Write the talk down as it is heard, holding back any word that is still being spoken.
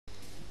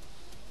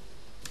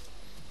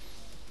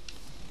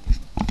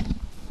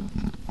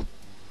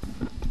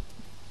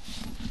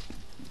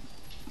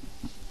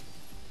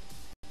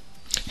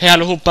Hej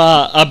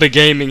allihopa, Abbe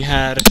Gaming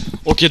här.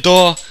 Och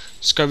idag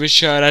ska vi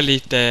köra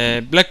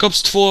lite Black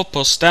Ops 2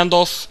 på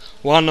standoff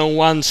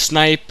 1-on-1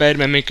 sniper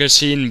med min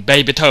kusin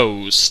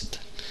babytoas.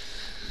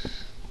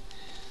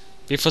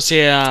 Vi får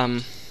se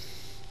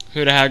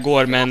hur det här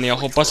går, men jag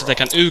hoppas att jag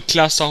kan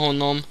utklassa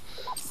honom.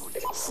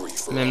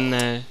 Men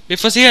vi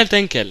får se helt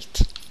enkelt.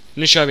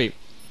 Nu kör vi.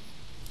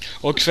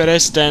 Och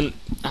förresten,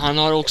 han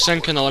har också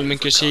en kanal, min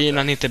kusin,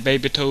 han heter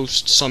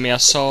babytoas som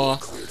jag sa.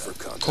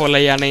 Kolla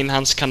gärna in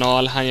hans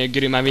kanal, han gör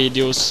grymma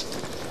videos.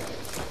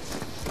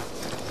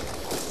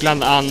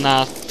 Bland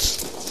annat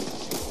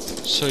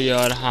så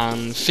gör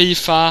han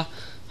FIFA,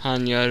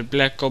 han gör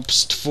Black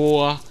Ops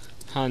 2,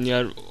 han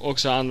gör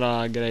också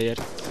andra grejer.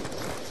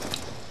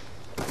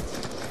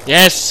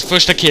 Yes,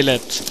 första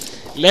killet.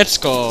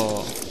 Let's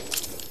go.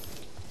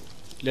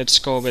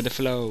 Let's go with the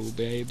flow,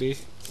 baby.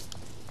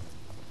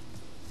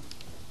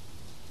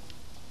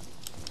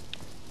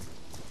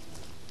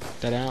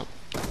 Där.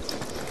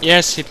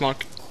 Yes,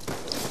 hitmark.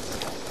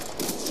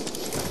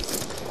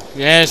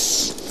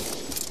 Yes.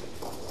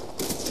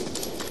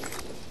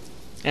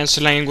 Än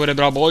så länge går det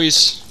bra,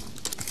 boys.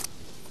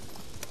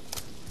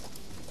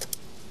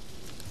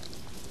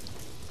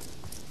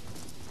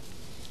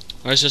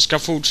 Och jag ska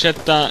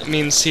fortsätta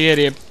min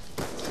serie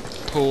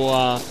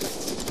på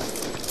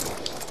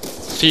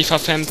FIFA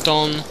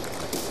 15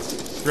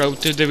 Road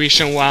to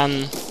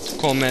Division 1.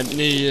 Kommer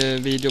ny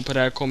video på det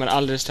här, kommer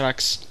alldeles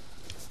strax.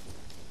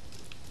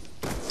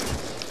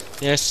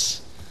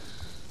 Yes.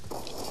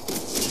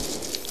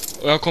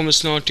 Och jag kommer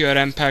snart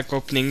göra en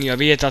pack-öppning. Jag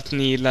vet att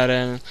ni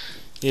gillade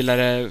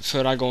det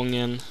förra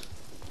gången.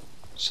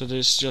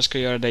 Så jag ska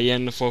göra det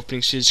igen, och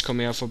förhoppningsvis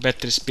kommer jag få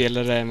bättre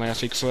spelare än vad jag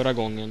fick förra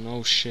gången.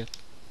 Oh shit.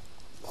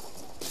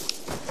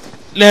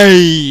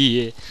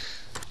 Nej!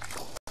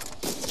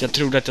 Jag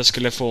trodde att jag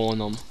skulle få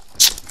honom.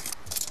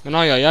 Men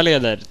ja, jag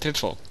leder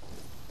 3-2.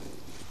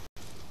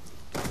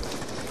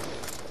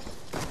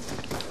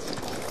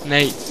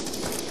 Nej.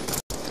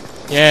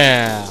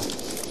 Yeah.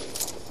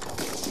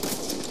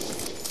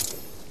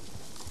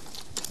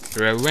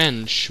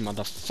 Revenge,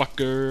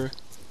 motherfucker.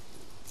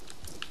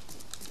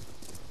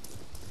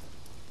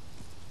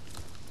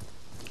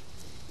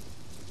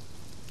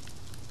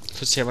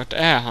 Får se vart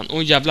är han.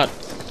 Åh, jävlar.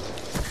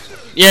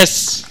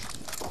 Yes.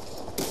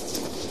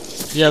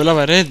 Jävlar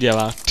vad rädd jag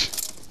vart.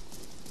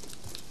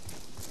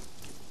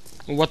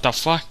 Oh, what the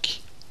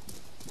fuck.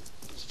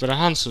 Var det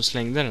han som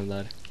slängde den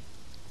där?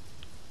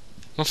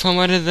 Vad fan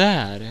var det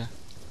där?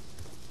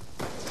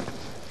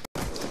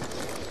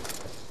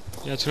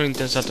 Jag tror inte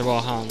ens att det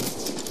var han.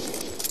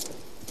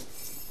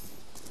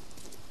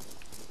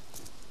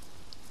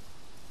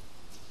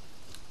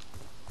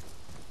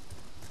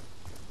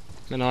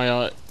 Men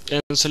ja,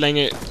 än så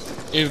länge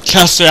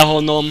utklassar jag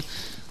honom.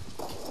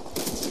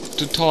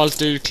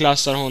 Totalt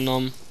utklassar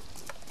honom.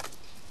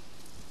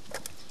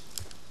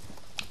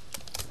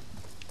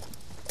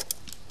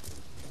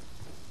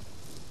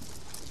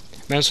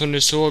 Men som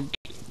ni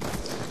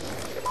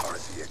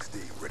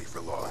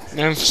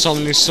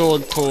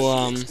såg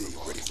på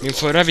min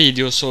förra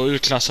video, så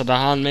utklassade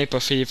han mig på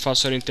FIFA,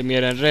 så är det inte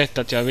mer än rätt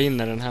att jag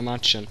vinner den här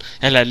matchen.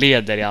 Eller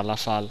leder i alla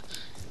fall.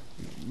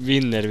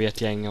 Vinner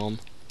vet jag inget om.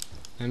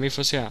 Men vi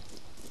får se.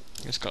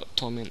 Jag ska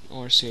ta min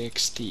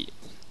RCXD.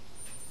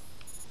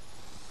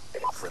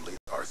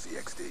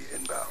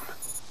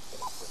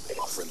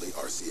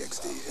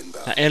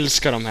 Jag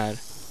älskar de här.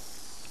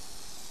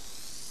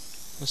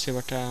 Och se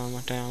vart är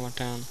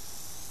han.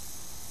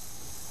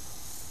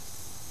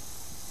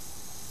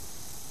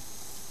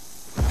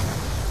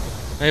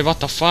 Hey, what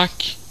the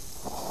fuck?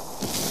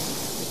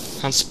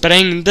 Han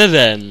sprängde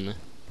den.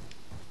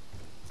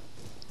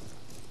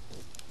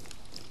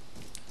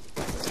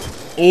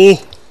 Oh!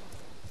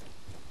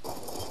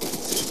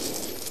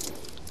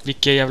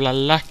 Vilken jävla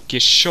lucky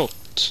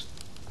shot.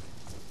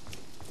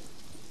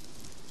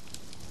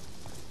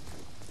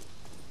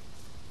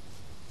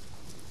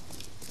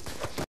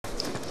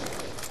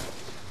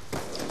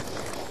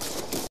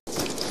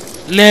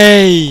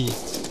 Nej!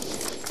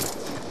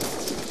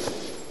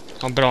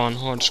 Han bra, en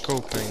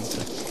hardscope är inte.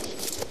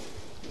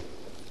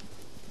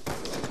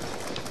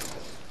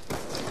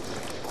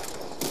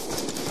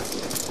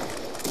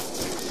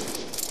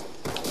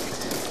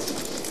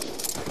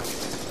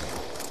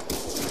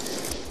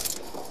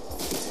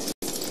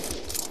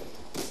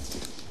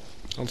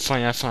 Åh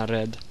fan, jag är fan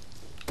rädd.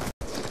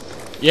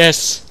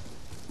 Yes!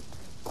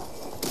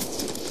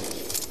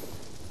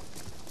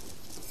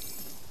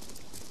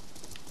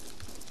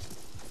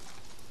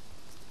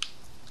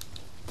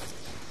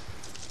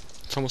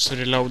 Fan, måste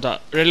reloada.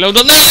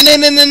 Reloada!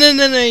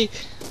 Nej!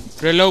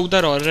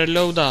 Reloada då,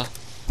 reloada.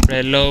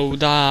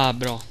 Reloada,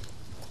 bra.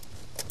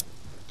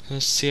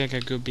 En sega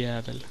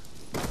gubbjävel.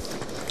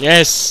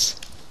 Yes!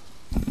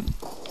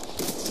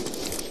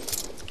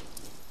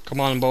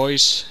 Come on,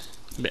 boys.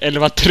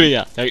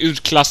 11-3. Jag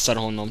utklassar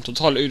honom.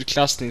 Total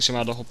utklassning som jag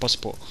hade hoppats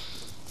på.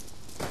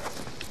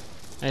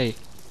 Hej.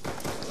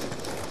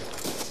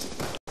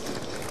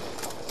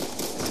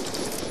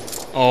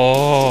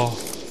 Åh.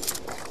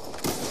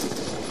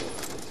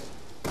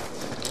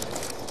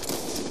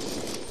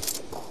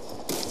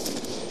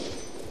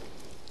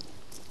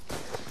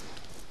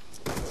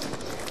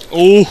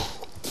 Oh!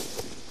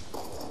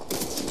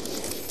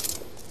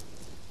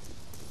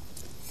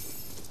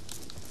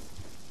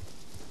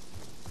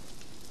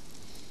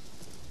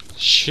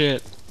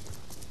 Shit.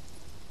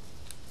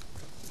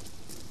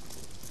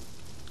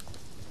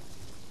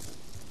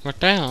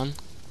 Vart är han?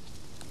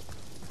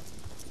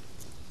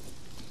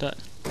 Där.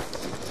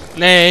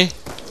 Nej!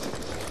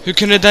 Hur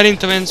kunde det där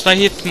inte ens vara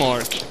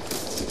hitmark?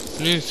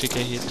 Nu fick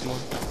jag hitmark.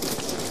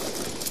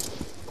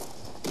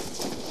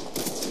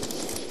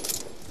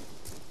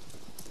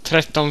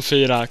 Tretton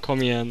 4,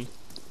 kom igen.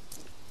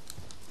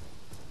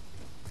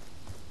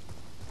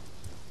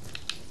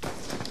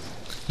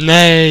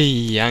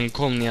 Nej, han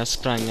kom när jag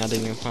sprang, jag hade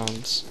ingen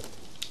chans.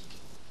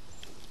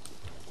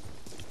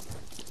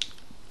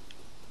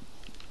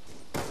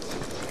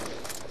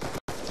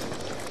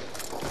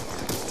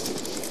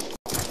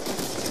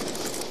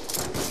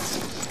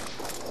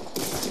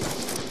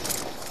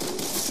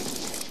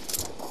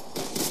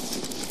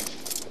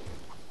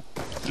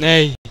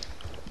 Nej.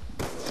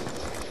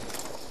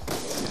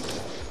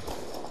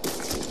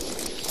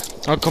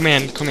 Ja, kom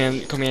igen, kom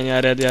igen, kom igen, jag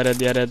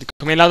är rädd.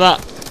 Kom igen, ladda!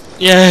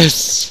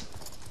 Yes!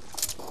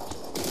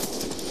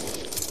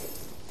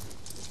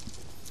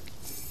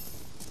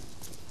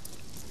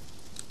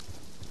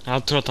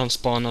 Jag tror att han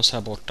spanas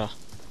här borta.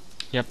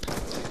 Japp.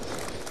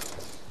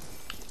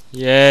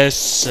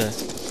 Yes!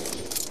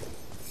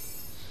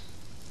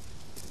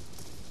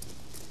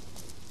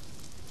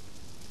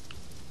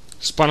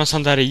 Spanas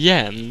han där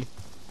igen?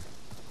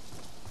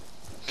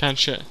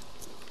 Kanske.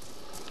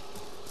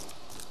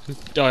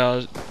 Ja,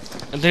 jag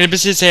tänkte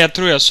precis säga, jag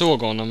tror jag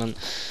såg honom, men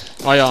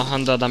ja,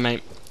 han dödade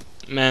mig.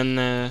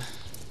 Men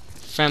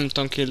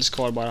 15 kills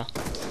kvar bara.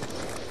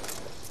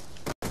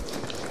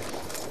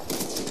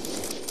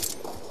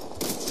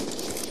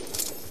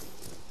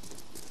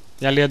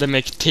 Jag leder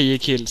med 10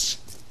 kills.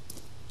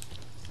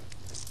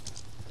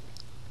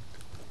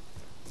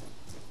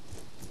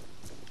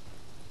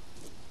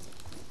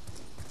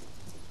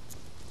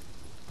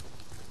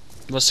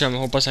 Vad ser jag,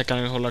 hoppas jag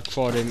kan hålla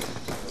kvar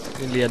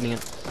i ledningen.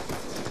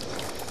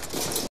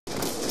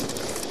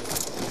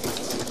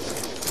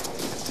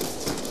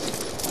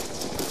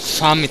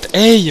 Fan, mitt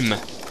aim!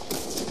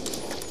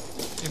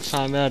 Det är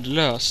fan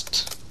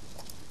värdelöst.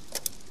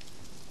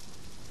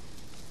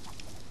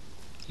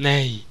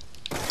 Nej.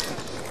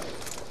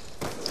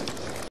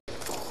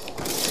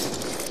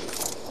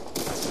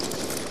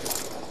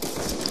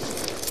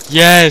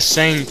 Yes,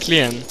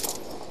 äntligen.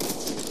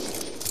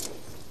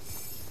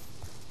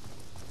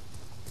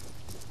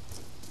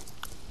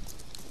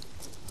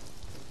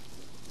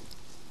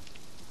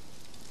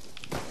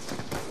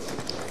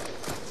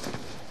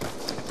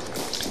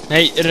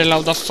 Nej,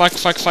 reloada, fuck.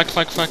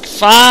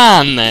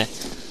 Fan!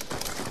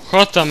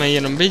 Sköt han mig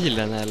genom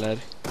bilen, eller?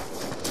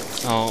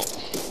 Ja.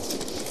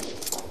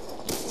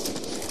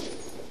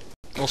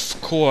 Of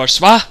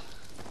course, va?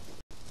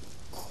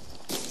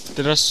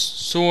 Det där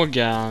såg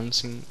jag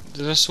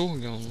Det där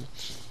såg jag honom.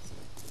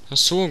 Jag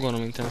såg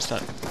honom inte ens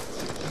där.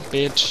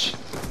 Bitch.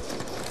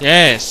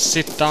 Yes,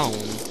 sit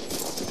down.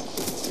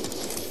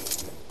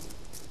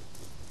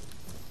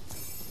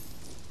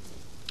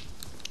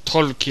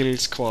 Tolv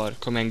kills kvar.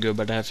 Kom igen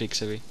gubbar, det här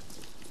fixar vi.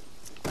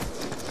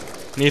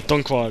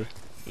 19 kvar.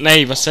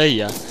 Nej, vad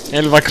säger jag?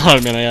 11 kvar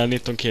menar jag,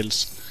 19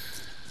 kills.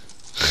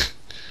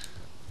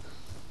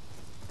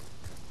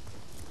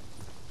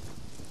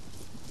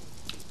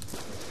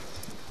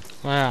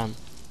 Vad är han?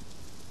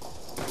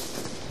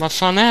 Vad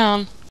fan är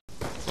han?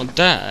 Och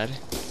där.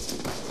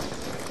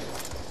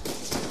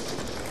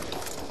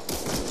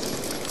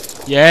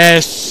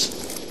 Yes!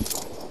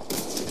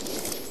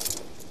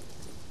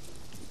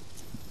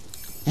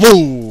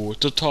 Wow!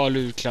 Total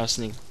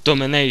utklassning.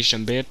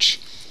 Domination, bitch.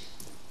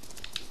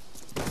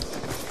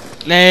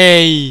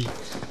 Nej!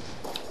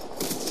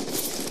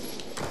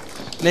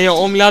 Nej, jag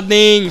har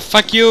omladdning!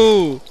 Fuck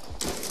you!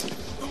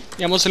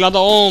 Jag måste ladda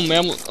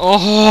om.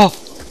 Åh!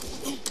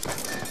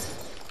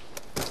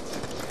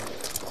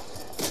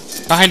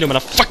 Behind you,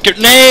 motherfucker!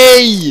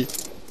 Nej!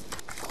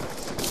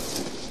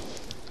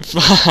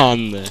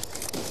 Fan!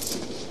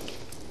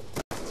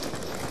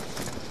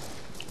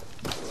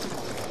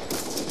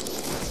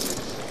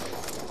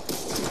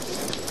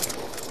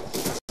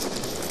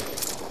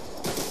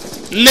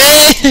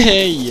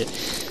 Nej!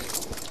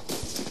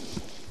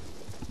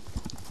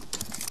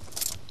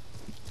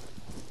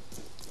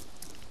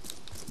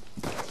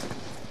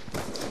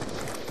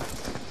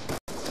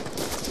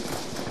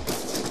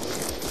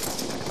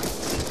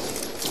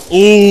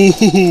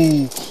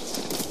 Oh!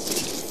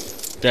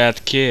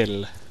 That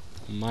kill.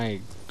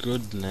 My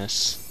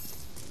goodness.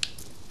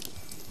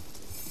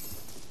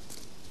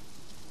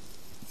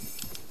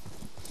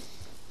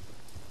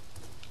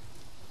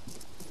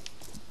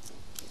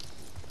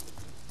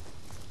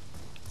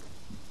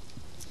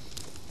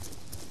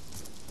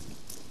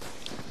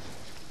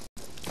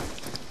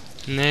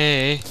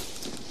 Nej.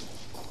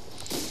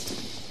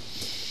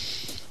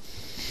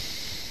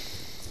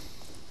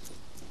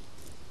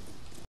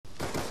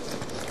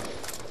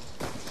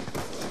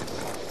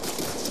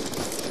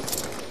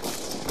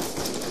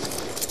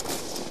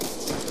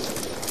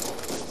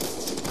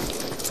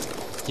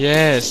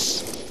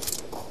 Yes.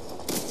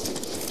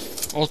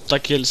 8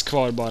 kills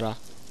kvar bara.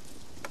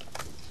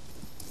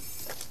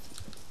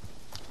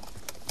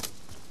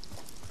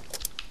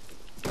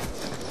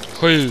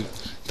 Sju.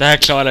 Det här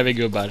klarar vi,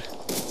 gubbar.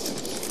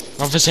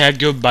 Varför säger jag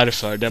gubbar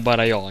för? Det är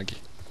bara jag.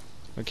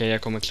 Okej,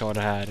 jag kommer klara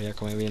det här. Jag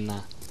kommer vinna.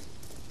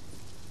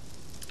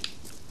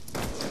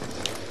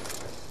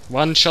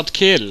 One shot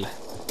kill.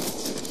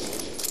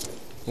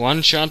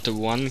 One shot,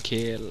 one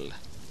kill.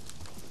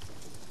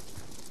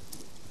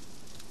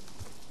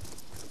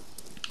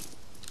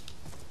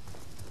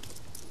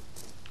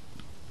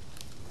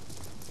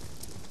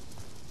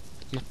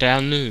 Vart är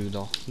jag nu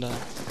då? Där.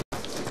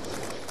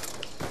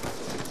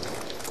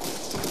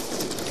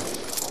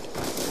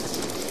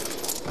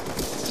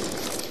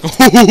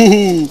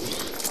 Ohohoho!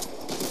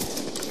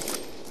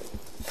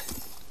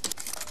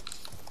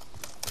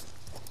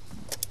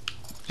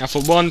 Jag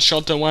får one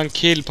shot and one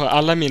kill på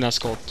alla mina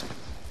skott.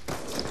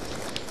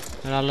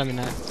 Men alla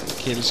mina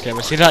kills ska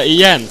jag sitta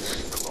igen.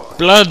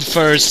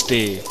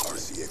 Bloodthirsty.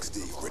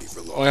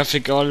 Och jag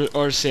fick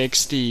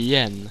RCXD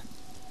igen.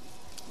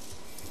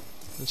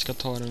 Jag ska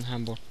ta den här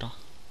borta.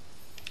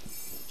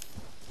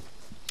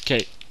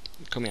 Okej,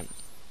 kom igen.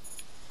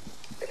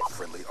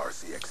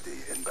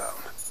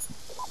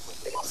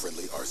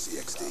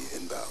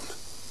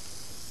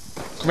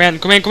 Kom igen,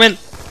 kom igen, kom igen.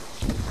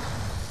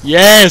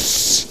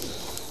 Yes!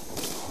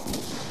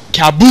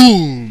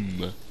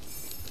 Kaboom!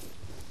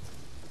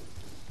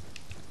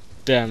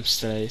 Damn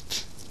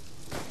straight.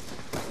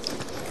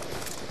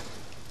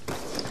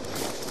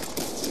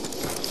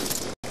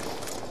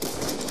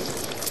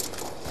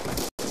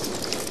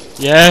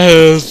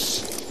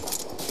 Yes!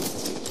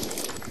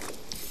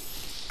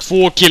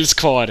 2 kills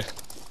kvar.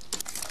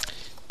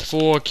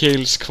 2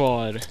 kills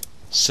kvar.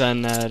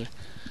 Sen är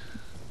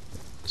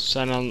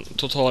han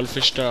total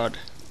förstörd.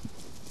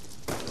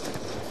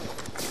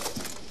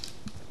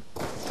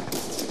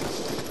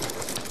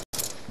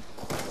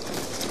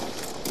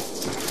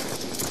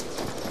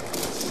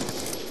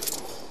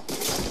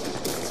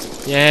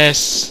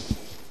 Yes.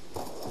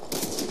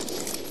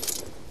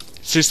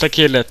 Sista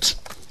killet.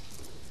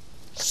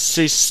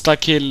 Sista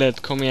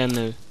killet, kom igen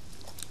nu.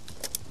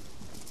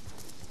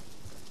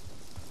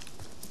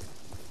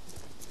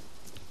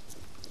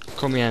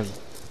 Kom igen.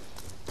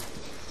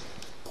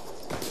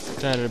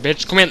 Där är det,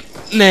 bitch, kom igen.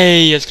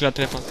 Nej, jag skulle ha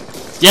träffat.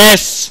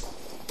 Yes!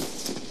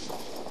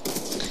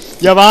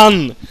 Jag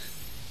vann!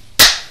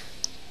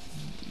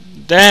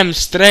 Damn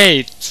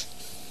straight.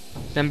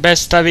 Den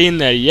bästa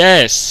vinner,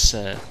 yes.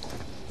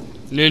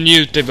 Nu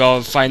njuter vi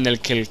av final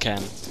kill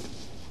cam.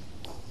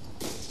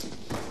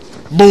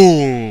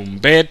 Boom,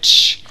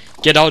 bitch.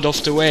 Get out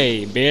of the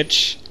way,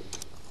 bitch.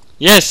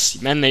 Yes,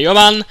 men jag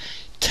vann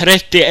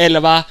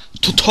 30-11.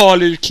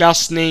 Total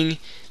utklassning.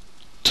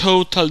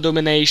 Total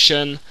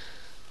domination.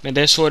 Men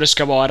det är så det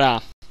ska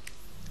vara.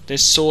 Det är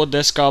så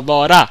det ska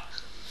vara.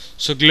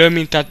 Så glöm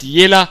inte att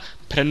gilla,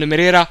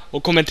 prenumerera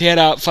och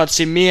kommentera för att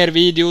se mer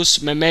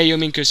videos med mig och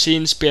min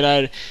kusin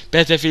spelar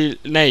Battlefield,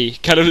 nej,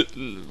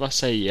 vad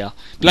säger jag?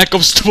 Black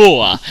Ops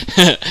 2.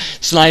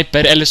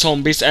 Sniper eller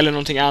zombies eller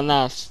någonting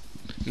annat.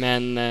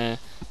 Men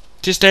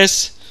tills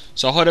dess,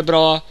 så ha det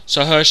bra,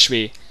 så hörs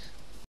vi.